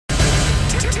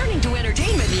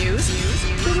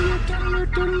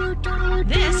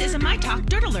Talk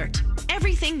Dirt Alert.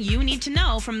 Everything you need to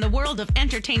know from the world of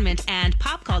entertainment and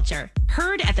pop culture.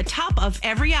 Heard at the top of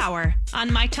every hour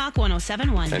on My Talk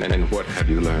 1071. And what have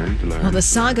you learned? Well, the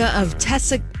saga of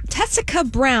Tessica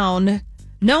Brown,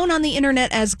 known on the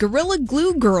internet as Gorilla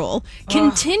Glue Girl,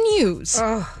 continues.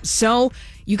 So,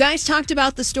 you guys talked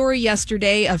about the story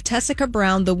yesterday of Tessica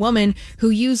Brown, the woman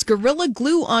who used Gorilla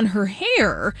Glue on her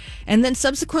hair and then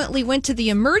subsequently went to the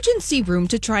emergency room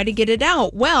to try to get it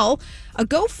out. Well, a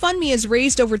GoFundMe has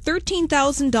raised over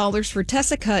 $13,000 for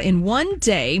Tessica in one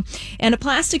day, and a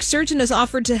plastic surgeon has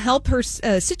offered to help her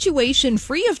situation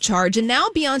free of charge. And now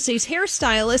Beyonce's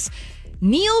hairstylist,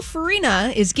 Neil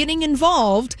Farina, is getting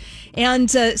involved and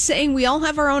saying we all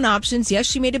have our own options. Yes,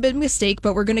 she made a big mistake,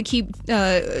 but we're going to keep,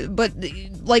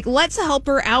 let's help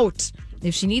her out.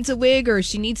 If she needs a wig or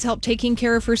she needs help taking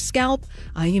care of her scalp,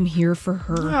 I am here for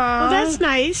her. Well, that's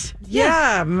nice.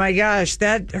 Yeah, my gosh,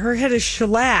 her head is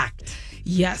shellacked.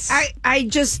 Yes. I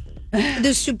just,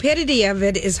 the stupidity of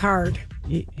it is hard.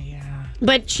 Yeah.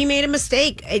 But she made a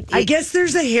mistake. I guess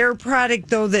there's a hair product,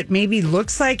 though, that maybe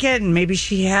looks like it, and maybe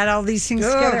she had all these things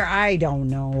together. I don't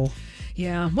know.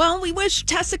 Yeah. Well, we wish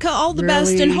Tessica all the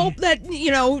best and hope that,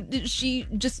 she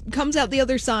just comes out the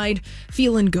other side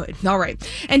feeling good. All right.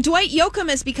 And Dwight Yoakam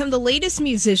has become the latest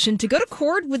musician to go to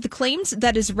court with the claims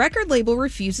that his record label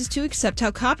refuses to accept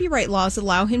how copyright laws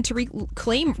allow him to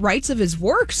reclaim rights of his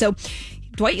work. So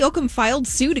Dwight Yoakam filed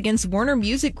suit against Warner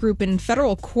Music Group in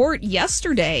federal court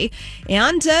yesterday,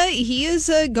 and he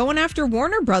is going after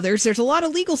Warner Brothers. There's a lot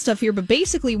of legal stuff here, but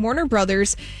basically Warner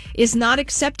Brothers is not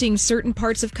accepting certain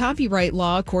parts of copyright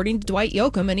law, according to Dwight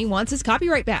Yoakam, and he wants his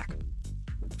copyright back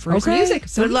for his music.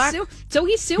 So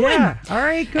he's suing. Yeah. All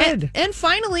right, good. And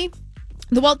finally,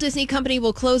 the Walt Disney Company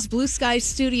will close Blue Sky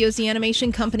Studios, the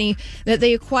animation company that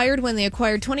they acquired when they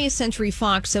acquired 20th Century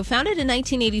Fox. So founded in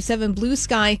 1987, Blue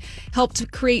Sky helped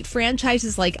create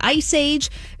franchises like Ice Age,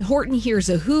 Horton Hears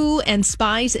a Who, and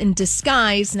Spies in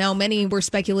Disguise. Now, many were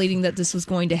speculating that this was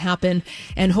going to happen,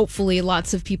 and hopefully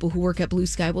lots of people who work at Blue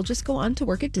Sky will just go on to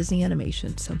work at Disney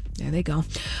Animation. So there they go. All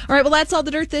right, well, that's all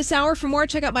the dirt this hour. For more,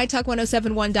 check out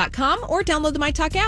mytalk1071.com or download the MyTalk app.